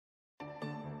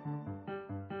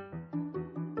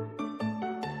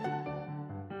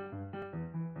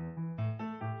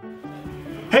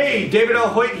Hey, David L.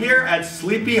 Hoyt here at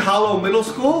Sleepy Hollow Middle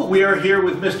School. We are here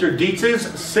with Mr. Dietz's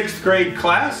 6th grade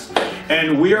class,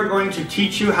 and we are going to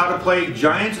teach you how to play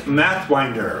Giant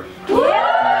Mathwinder.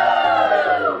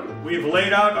 Woo! We've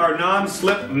laid out our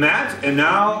non-slip mat, and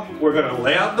now we're going to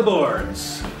lay out the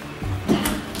boards.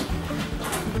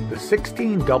 The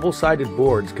 16 double-sided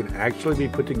boards can actually be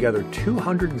put together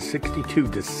 262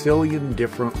 decillion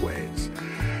different ways.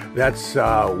 That's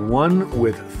one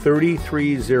with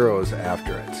 33 zeros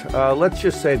after it. Let's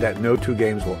just say that no two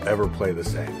games will ever play the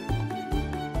same.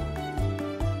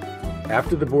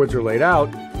 After the boards are laid out,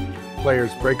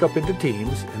 players break up into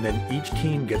teams, and then each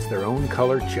team gets their own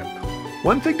colored chip.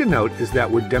 One thing to note is that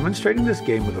we're demonstrating this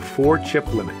game with a 4-chip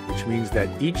limit, which means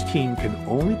that each team can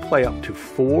only play up to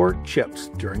 4 chips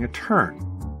during a turn.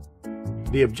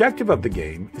 The objective of the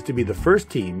game is to be the first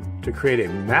team to create a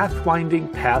math-winding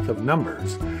path of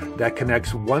numbers that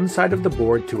connects one side of the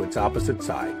board to its opposite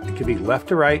side. It can be left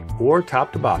to right or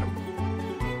top to bottom.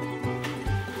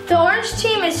 The orange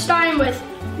team is starting with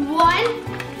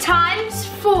 1 times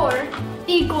 4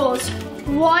 equals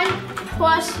 1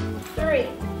 plus 3.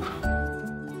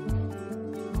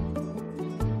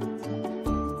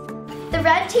 The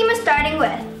red team is starting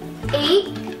with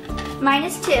 8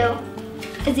 minus 2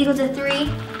 is equal to 3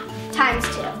 times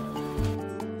 2.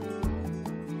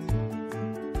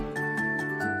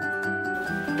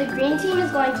 The green team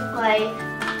is going to play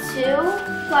 2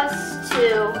 plus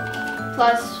 2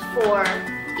 plus 4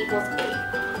 equals 8.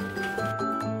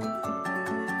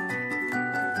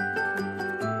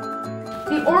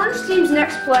 The orange team's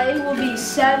next play will be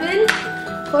 7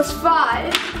 plus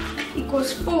 5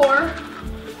 equals 4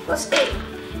 plus 8.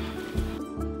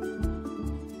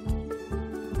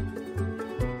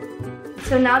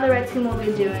 So now the red team will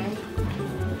be doing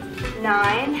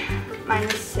 9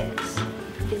 minus 6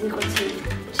 is equal to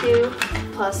 2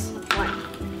 plus 1.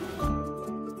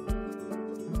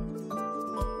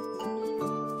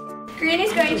 Green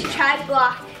is going to try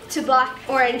to block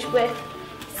orange with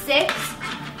 6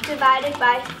 divided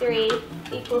by 3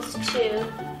 equals 2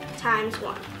 times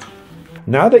 1.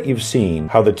 Now that you've seen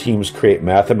how the teams create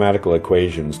mathematical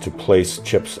equations to place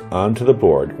chips onto the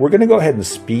board, we're going to go ahead and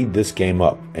speed this game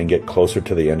up and get closer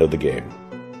to the end of the game.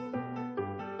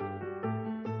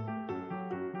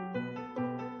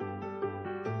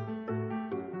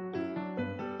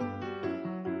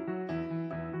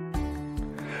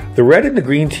 The red and the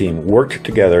green team worked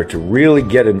together to really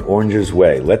get in orange's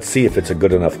way. Let's see if it's a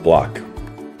good enough block.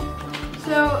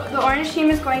 So the orange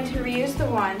team is going to reuse the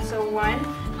 1. So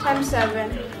 1 times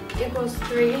 7 equals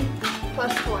 3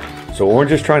 plus 4. So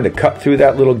orange is trying to cut through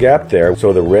that little gap there.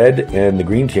 So the red and the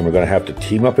green team are going to have to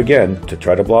team up again to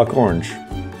try to block orange.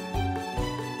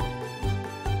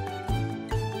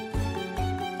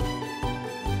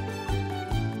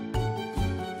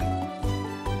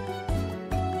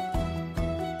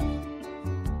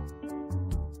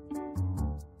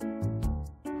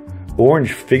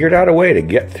 Orange figured out a way to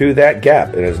get through that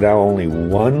gap and is now only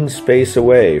 1 space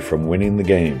away from winning the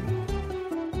game.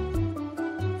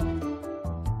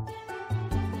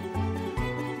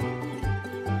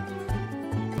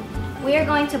 We are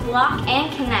going to block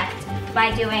and connect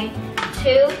by doing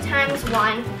 2 times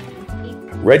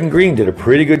 1. Red and green did a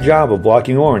pretty good job of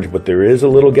blocking orange, but there is a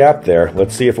little gap there.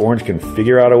 Let's see if orange can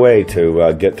figure out a way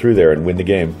to get through there and win the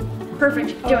game.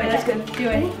 Perfect. Do it. That's good. Do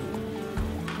it.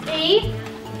 8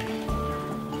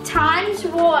 times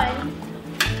 1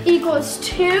 equals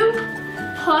 2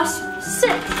 plus 6.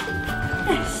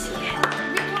 Yes.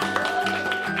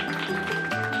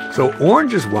 So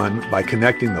orange is won by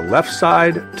connecting the left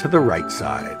side to the right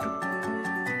side.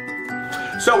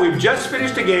 So we've just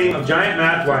finished a game of Giant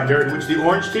Mathwinder in which the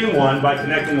orange team won by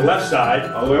connecting the left side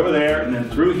all the way over there and then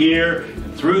through here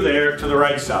and through there to the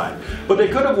right side. But they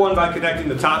could have won by connecting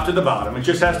the top to the bottom. It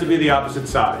just has to be the opposite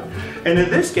side. And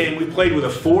in this game we played with a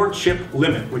 4-chip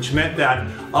limit, which meant that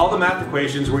all the math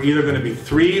equations were either going to be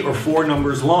 3 or 4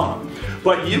 numbers long.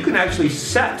 But you can actually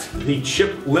set the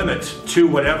chip limit to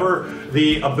whatever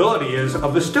the ability is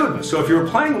of the student. So if you were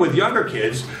playing with younger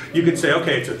kids, you could say,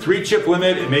 okay, it's a 3-chip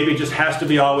limit, and maybe it just has to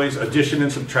be always addition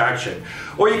and subtraction.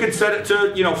 Or you could set it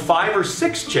to, 5 or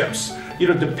 6 chips,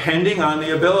 depending on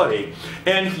the ability.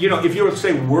 And, if you were,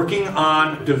 say, working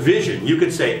on division, you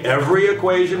could say every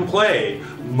equation played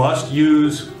must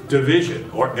use division,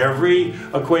 or every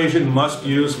equation must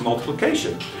use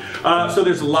multiplication. So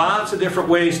there's lots of different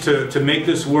ways to make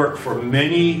this work for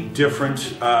many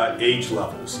different age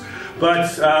levels.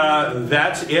 But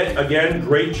that's it. Again,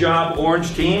 great job,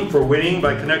 Orange Team, for winning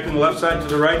by connecting the left side to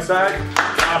the right side.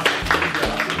 Awesome.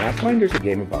 Mathwinder is a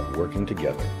game about working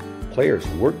together. Players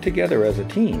work together as a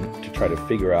team to try to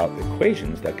figure out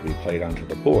equations that can be played onto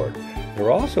the board.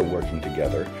 They're also working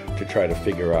together to try to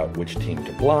figure out which team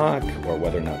to block or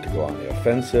whether or not to go on the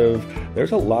offensive.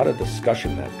 There's a lot of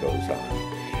discussion that goes on.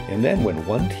 And then when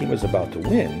one team is about to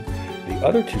win, the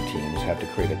other two teams have to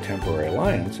create a temporary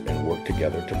alliance and work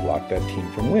together to block that team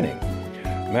from winning.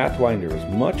 Mathwinder is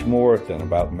much more than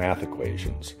about math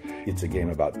equations. It's a game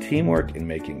about teamwork and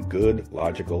making good,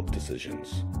 logical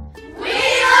decisions. We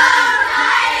love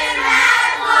playing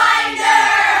Mathwinder!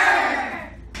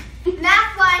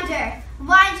 Mathwinder,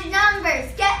 wind your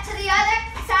numbers, get to the other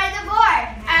side of the board.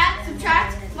 Add,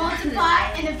 subtract,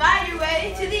 multiply, and divide your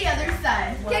way to the other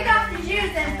side. Kick off your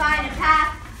shoes and find a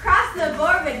path. Cross the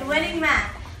board with winning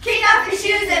math. Kick off your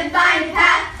shoes and find a path.